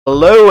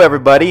Hello,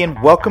 everybody,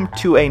 and welcome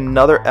to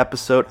another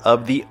episode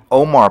of the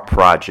Omar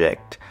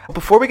Project.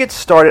 Before we get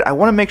started, I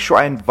want to make sure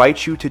I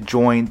invite you to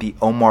join the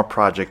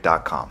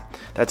omarproject.com.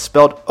 That's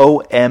spelled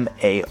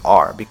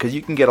O-M-A-R, because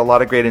you can get a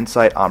lot of great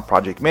insight on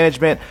project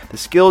management, the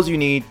skills you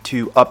need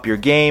to up your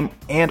game,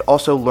 and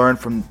also learn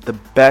from the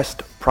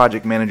best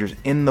project managers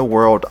in the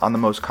world on the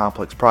most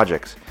complex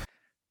projects.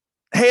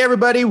 Hey,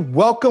 everybody,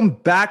 welcome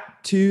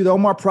back to the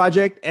Omar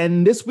Project.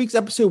 And this week's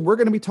episode, we're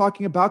going to be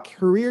talking about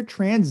career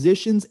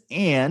transitions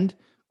and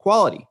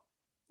quality.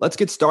 Let's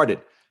get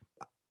started.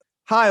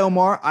 Hi,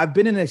 Omar. I've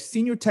been in a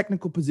senior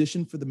technical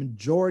position for the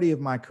majority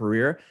of my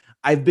career.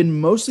 I've been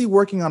mostly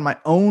working on my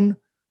own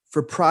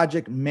for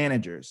project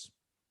managers.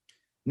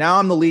 Now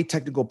I'm the lead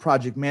technical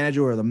project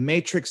manager or the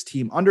Matrix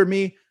team under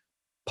me.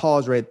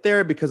 Pause right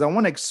there because I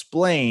want to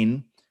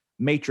explain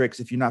Matrix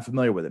if you're not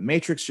familiar with it.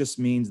 Matrix just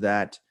means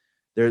that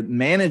their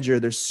manager,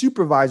 their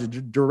supervisor,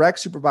 direct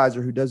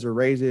supervisor who does their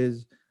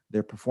raises,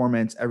 their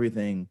performance,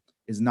 everything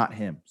is not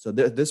him. So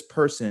this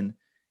person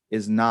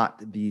is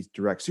not the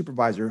direct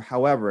supervisor.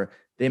 However,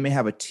 they may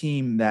have a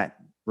team that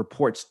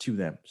reports to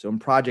them. So in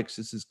projects,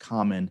 this is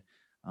common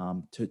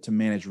to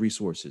manage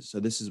resources. So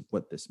this is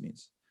what this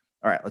means.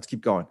 All right, let's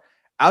keep going.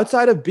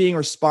 Outside of being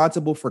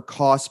responsible for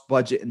cost,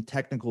 budget, and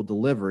technical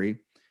delivery,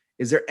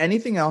 is there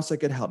anything else that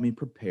could help me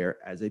prepare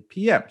as a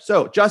PM?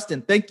 So,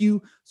 Justin, thank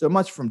you so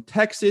much from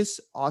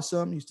Texas.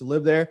 Awesome. Used to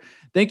live there.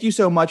 Thank you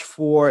so much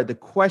for the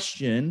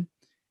question.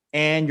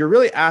 And you're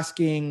really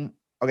asking,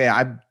 okay,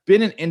 I've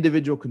been an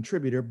individual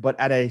contributor, but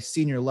at a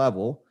senior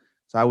level.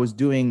 So I was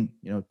doing,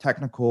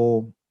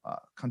 technical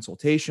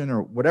consultation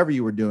or whatever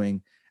you were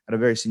doing at a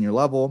very senior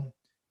level.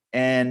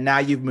 And now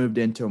you've moved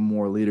into a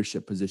more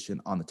leadership position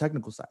on the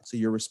technical side. So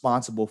you're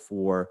responsible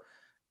for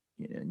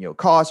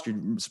cost, you're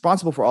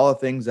responsible for all the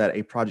things that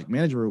a project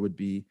manager would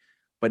be,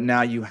 but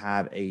now you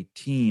have a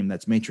team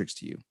that's matrix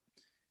to you.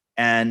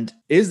 And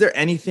is there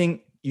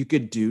anything you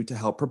could do to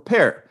help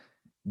prepare?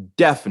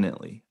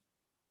 Definitely.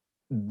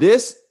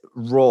 This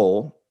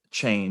role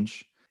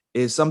change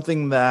is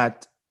something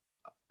that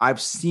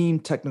I've seen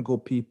technical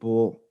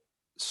people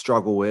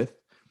struggle with.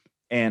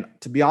 And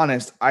to be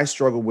honest, I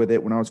struggled with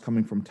it when I was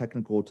coming from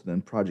technical to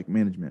then project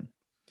management.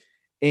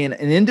 In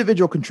an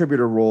individual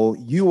contributor role,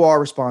 you are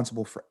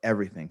responsible for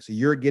everything. So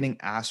you're getting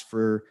asked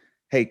for,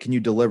 hey, can you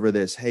deliver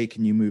this? Hey,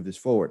 can you move this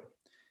forward?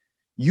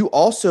 You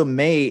also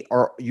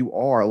you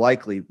are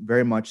likely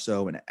very much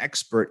so an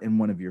expert in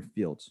one of your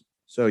fields.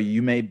 So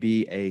you may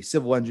be a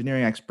civil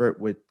engineering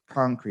expert with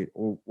concrete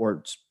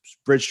or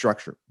bridge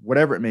structure,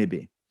 whatever it may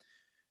be.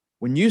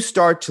 When you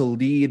start to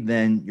lead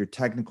then your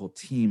technical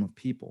team of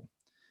people,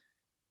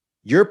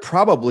 you're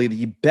probably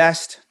the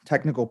best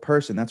technical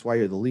person. That's why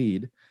you're the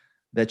lead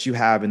that you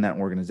have in that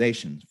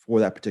organization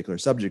for that particular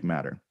subject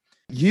matter.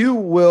 You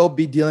will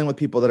be dealing with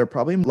people that are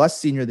probably less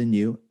senior than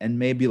you and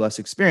maybe less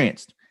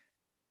experienced.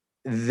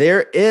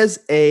 There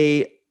is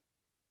a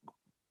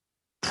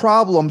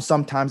problem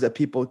sometimes that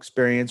people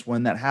experience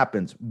when that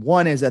happens.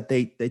 One is that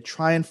they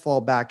try and fall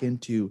back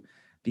into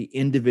the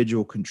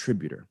individual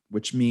contributor,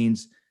 which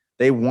means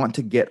they want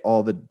to get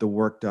all the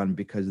work done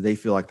because they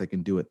feel like they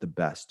can do it the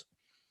best.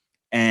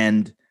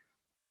 And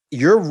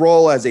your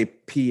role as a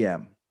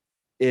PM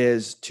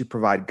is to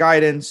provide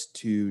guidance,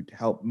 to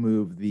help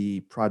move the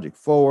project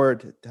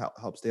forward, to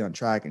help stay on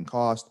track and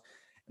cost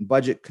and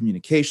budget,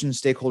 communication,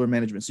 stakeholder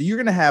management. So you're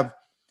going to have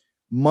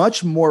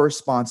much more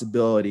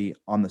responsibility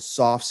on the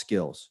soft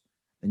skills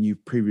than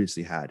you've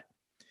previously had.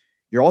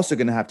 You're also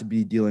going to have to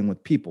be dealing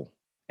with people,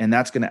 and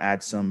that's going to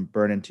add some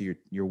burden to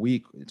your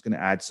week. It's going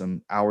to add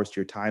some hours to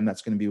your time.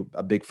 That's going to be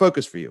a big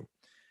focus for you.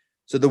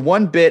 So the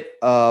one bit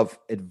of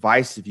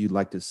advice, if you'd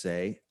like to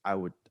say, I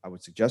would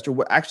suggest, or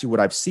what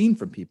I've seen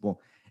from people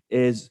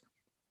is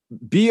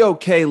be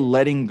okay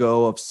letting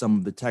go of some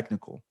of the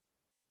technical.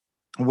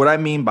 What I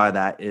mean by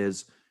that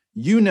is,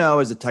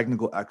 as a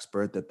technical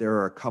expert, that there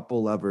are a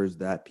couple levers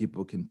that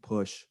people can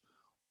push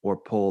or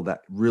pull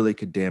that really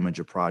could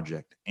damage a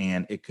project,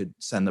 and it could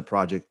send the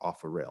project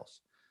off the rails.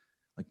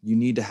 Like, you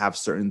need to have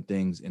certain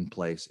things in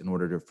place in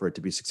order for it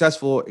to be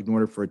successful, in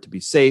order for it to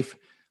be safe,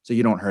 so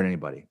you don't hurt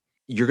anybody.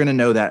 You're going to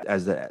know that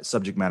as the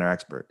subject matter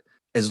expert.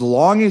 As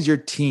long as your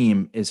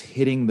team is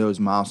hitting those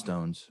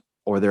milestones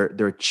or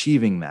they're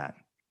achieving that,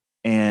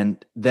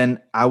 and then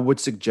I would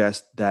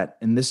suggest that,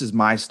 and this is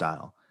my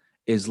style,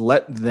 is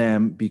let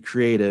them be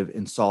creative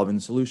in solving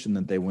the solution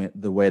that they went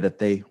the way that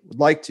they would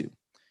like to.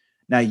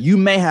 Now, you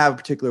may have a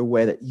particular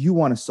way that you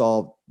want to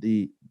solve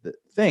the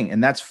thing,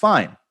 and that's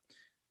fine.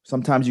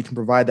 Sometimes you can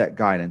provide that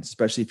guidance,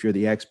 especially if you're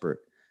the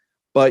expert.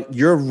 But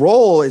your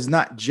role is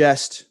not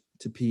just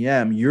to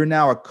PM. You're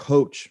now a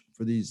coach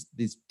for these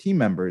team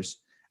members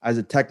as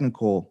a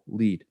technical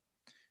lead.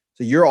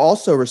 So you're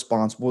also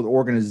responsible. The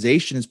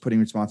organization is putting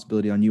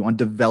responsibility on you on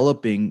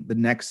developing the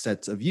next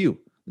sets of the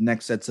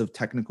next sets of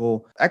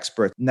technical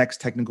experts,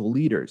 next technical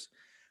leaders.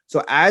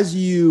 So as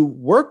you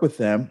work with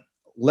them,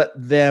 let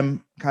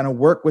them kind of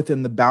work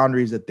within the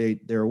boundaries that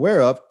they're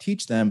aware of,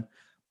 teach them,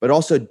 but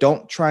also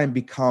don't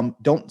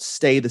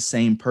stay the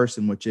same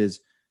person, which is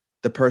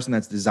the person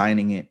that's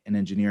designing it and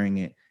engineering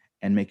it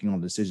and making all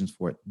the decisions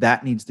for it.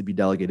 That needs to be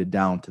delegated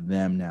down to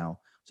them now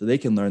so they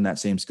can learn that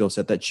same skill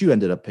set that you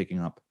ended up picking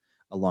up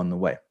along the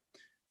way.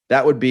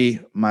 That would be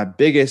my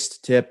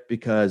biggest tip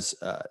because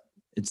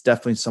it's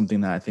definitely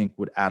something that I think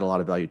would add a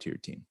lot of value to your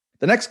team.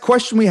 The next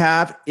question we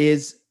have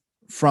is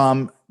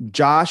from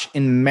Josh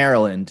in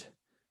Maryland.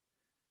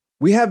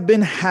 We have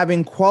been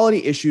having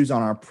quality issues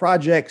on our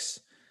projects,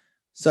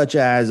 such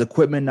as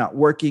equipment not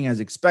working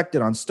as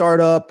expected on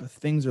startup,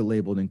 things are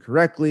labeled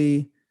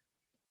incorrectly.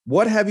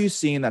 What have you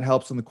seen that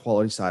helps on the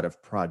quality side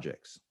of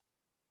projects?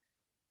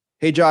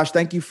 Hey, Josh,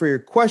 thank you for your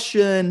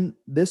question.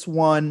 This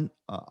one,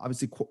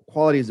 obviously,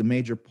 quality is a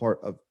major part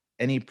of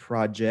any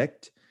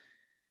project.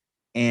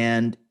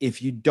 And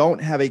if you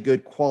don't have a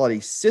good quality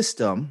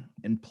system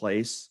in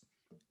place,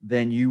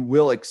 then you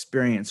will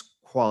experience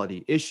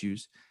quality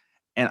issues.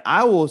 And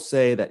I will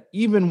say that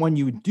even when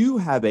you do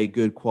have a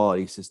good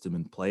quality system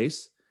in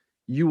place,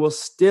 you will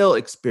still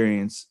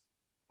experience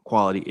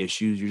quality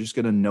issues. You're just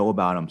going to know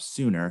about them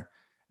sooner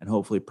and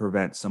hopefully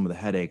prevent some of the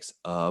headaches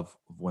of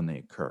when they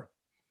occur.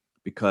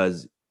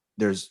 Because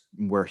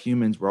we're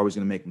humans, we're always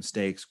going to make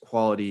mistakes.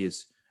 Quality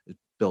is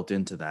built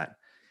into that.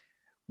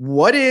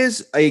 What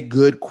is a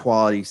good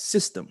quality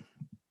system?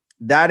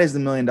 That is the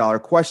 $1 million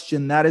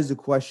question. That is the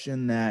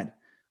question that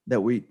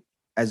we,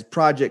 as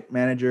project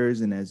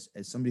managers and as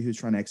somebody who's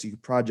trying to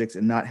execute projects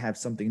and not have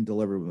something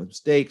delivered with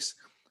mistakes,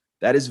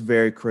 that is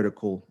very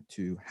critical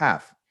to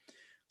have.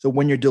 So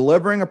when you're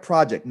delivering a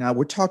project, now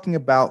we're talking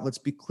about, let's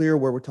be clear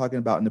where we're talking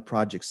about in the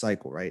project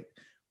cycle, right?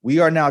 We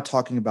are now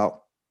talking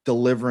about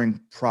delivering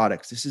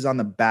products. This is on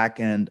the back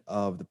end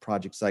of the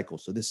project cycle.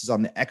 So this is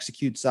on the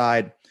execute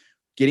side,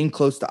 getting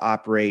close to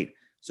operate.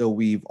 So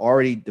we've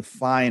already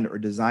defined or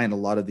designed a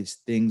lot of these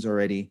things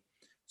already.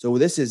 So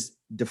this is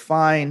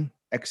define,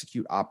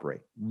 execute,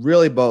 operate.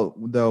 Really,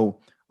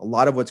 though, a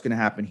lot of what's going to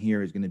happen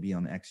here is going to be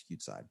on the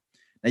execute side.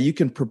 Now, you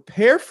can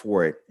prepare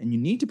for it, and you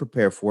need to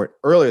prepare for it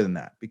earlier than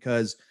that,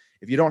 because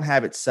if you don't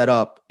have it set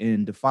up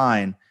in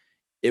define,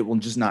 it will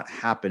just not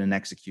happen and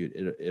execute.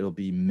 It'll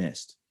be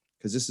missed,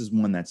 because this is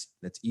one that's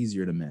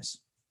easier to miss.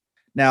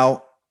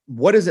 Now,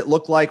 what does it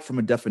look like from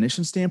a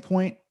definition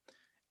standpoint?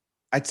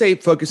 I'd say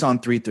focus on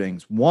three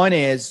things. One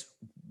is,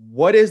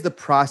 what is the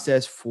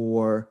process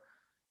for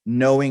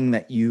knowing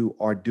that you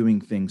are doing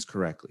things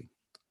correctly?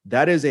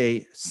 That is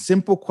a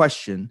simple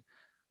question,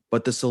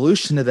 but the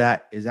solution to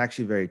that is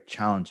actually very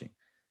challenging,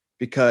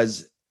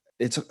 because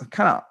it's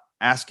kind of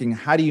asking,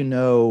 how do you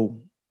know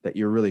that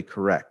you're really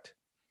correct?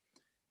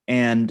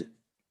 And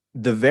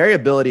the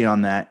variability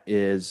on that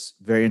is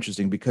very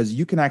interesting, because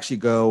you can actually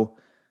go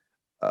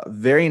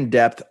very in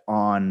depth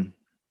on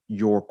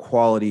your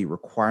quality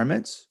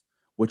requirements,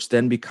 which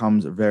then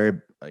becomes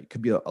it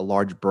could be a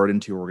large burden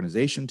to your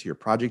organization, to your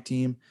project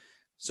team.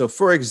 So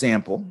for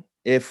example,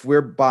 if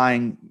we're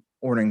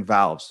ordering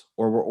valves,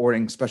 or we're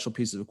ordering special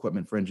pieces of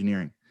equipment for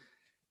engineering,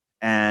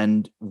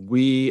 and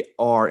we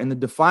are in the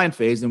define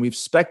phase and we've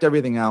spec'd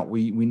everything out,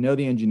 we know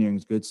the engineering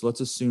is good. So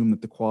let's assume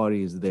that the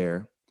quality is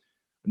there.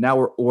 Now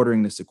we're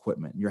ordering this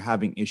equipment. You're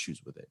having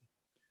issues with it.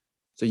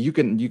 So you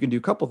can do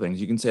a couple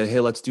things. You can say, hey,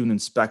 let's do an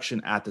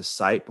inspection at the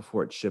site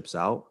before it ships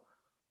out.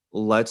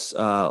 Let's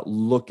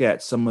look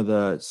at some of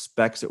the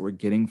specs that we're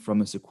getting from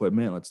this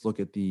equipment. Let's look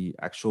at the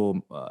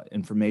actual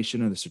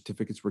information or the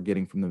certificates we're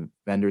getting from the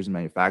vendors and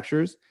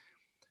manufacturers.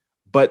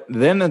 But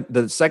then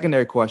the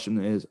secondary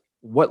question is,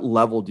 what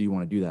level do you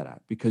want to do that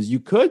at? Because you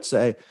could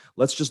say,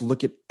 let's just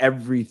look at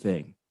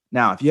everything.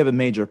 Now, if you have a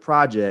major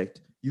project,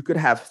 you could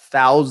have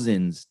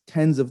thousands,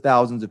 tens of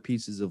thousands of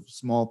pieces of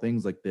small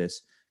things like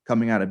this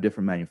coming out of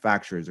different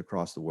manufacturers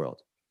across the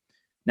world.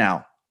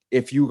 Now,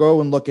 if you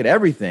go and look at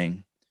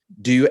everything,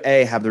 do you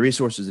A, have the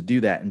resources to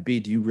do that? And B,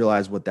 do you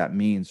realize what that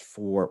means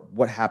for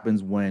what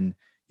happens when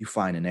you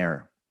find an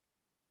error?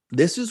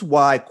 This is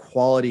why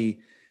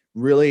quality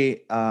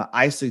really,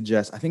 I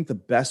think the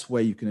best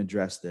way you can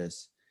address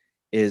this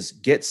is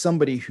get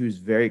somebody who's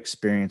very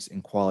experienced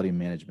in quality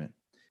management.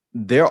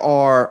 There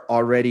are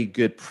already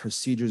good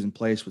procedures in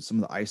place with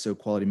some of the ISO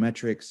quality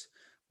metrics.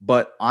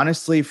 But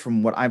honestly,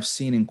 from what I've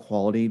seen in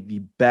quality, the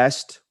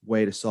best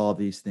way to solve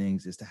these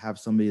things is to have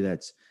somebody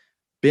that's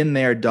been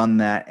there, done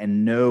that,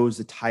 and knows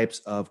the types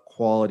of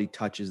quality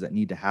touches that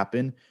need to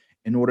happen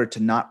in order to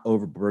not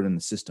overburden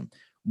the system.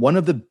 One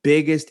of the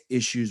biggest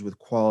issues with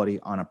quality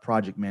on a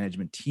project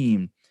management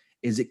team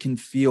is it can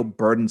feel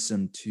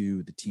burdensome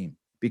to the team,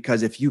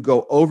 because if you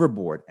go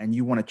overboard and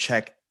you want to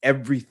check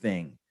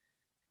everything,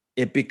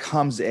 it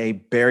becomes a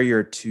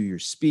barrier to your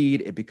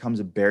speed. It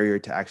becomes a barrier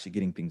to actually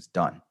getting things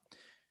done.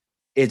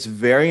 It's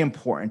very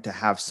important to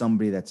have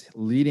somebody that's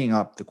leading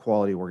up the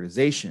quality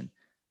organization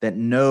that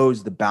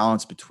knows the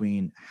balance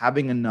between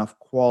having enough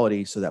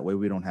quality so that way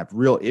we don't have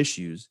real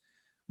issues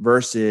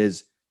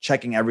versus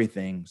checking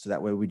everything so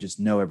that way we just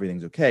know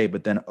everything's okay,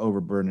 but then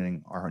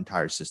overburdening our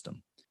entire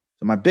system.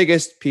 So my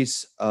biggest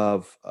piece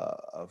of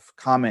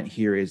comment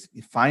here is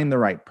find the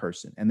right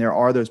person. And there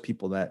are those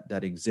people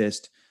that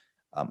exist.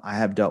 I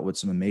have dealt with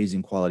some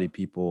amazing quality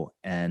people.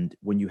 And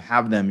when you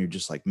have them, you're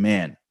just like,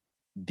 man,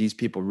 these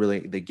people really,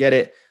 they get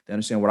it. They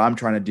understand what I'm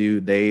trying to do.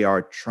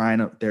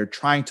 They're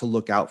trying to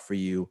look out for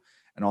you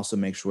and also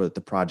make sure that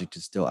the project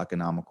is still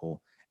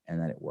economical and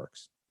that it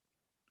works.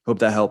 Hope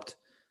that helped.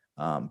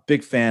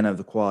 Big fan of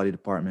the quality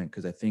department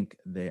because I think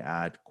they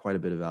add quite a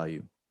bit of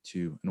value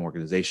to an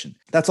organization.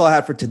 That's all I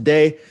had for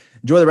today.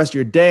 Enjoy the rest of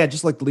your day. I'd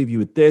just like to leave you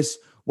with this.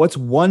 What's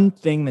one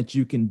thing that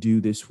you can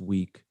do this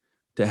week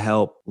to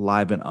help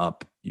liven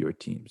up your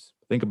teams?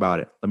 Think about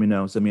it. Let me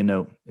know. Send me a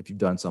note if you've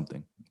done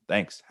something.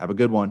 Thanks. Have a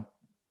good one.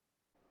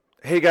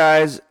 Hey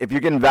guys, if you're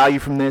getting value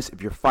from this,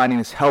 if you're finding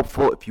this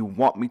helpful, if you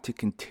want me to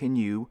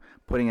continue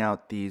putting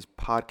out these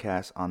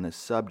podcasts on this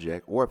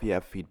subject, or if you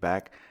have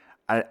feedback,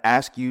 I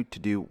ask you to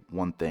do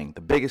one thing.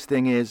 The biggest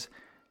thing is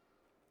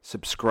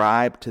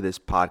subscribe to this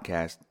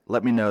podcast.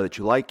 Let me know that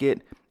you like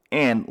it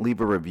and leave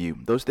a review.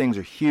 Those things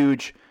are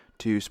huge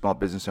to small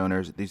business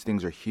owners. These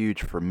things are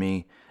huge for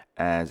me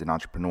as an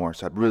entrepreneur,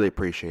 so I'd really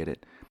appreciate it.